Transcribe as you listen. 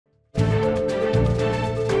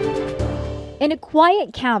In a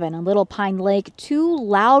quiet cabin on Little Pine Lake, two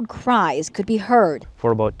loud cries could be heard.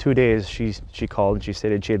 For about 2 days, she called and she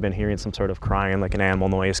stated she had been hearing some sort of crying, like an animal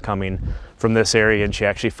noise coming from this area, and she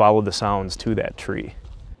actually followed the sounds to that tree.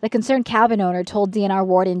 The concerned cabin owner told DNR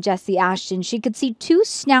warden Jesse Ashton she could see two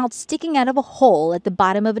snouts sticking out of a hole at the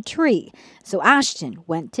bottom of a tree. So Ashton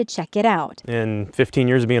went to check it out. In 15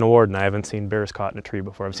 years of being a warden, I haven't seen bears caught in a tree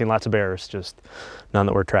before. I've seen lots of bears, just none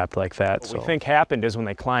that were trapped like that. What we think happened is when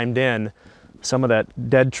they climbed in, some of that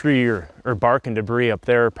dead tree or bark and debris up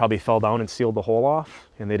there probably fell down and sealed the hole off,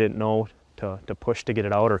 and they didn't know to push to get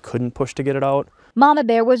it out or couldn't push to get it out. Mama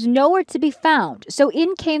Bear was nowhere to be found, so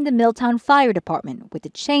in came the Milltown Fire Department with a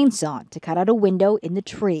chainsaw to cut out a window in the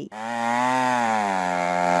tree.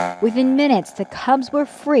 Within minutes, the cubs were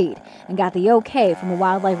freed and got the okay from a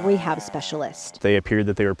wildlife rehab specialist. They appeared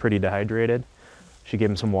that they were pretty dehydrated. She gave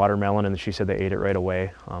them some watermelon, and she said they ate it right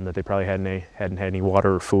away, that they probably hadn't had any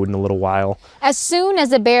water or food in a little while. As soon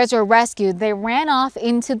as the bears were rescued, they ran off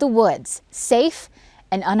into the woods, safe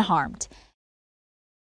and unharmed.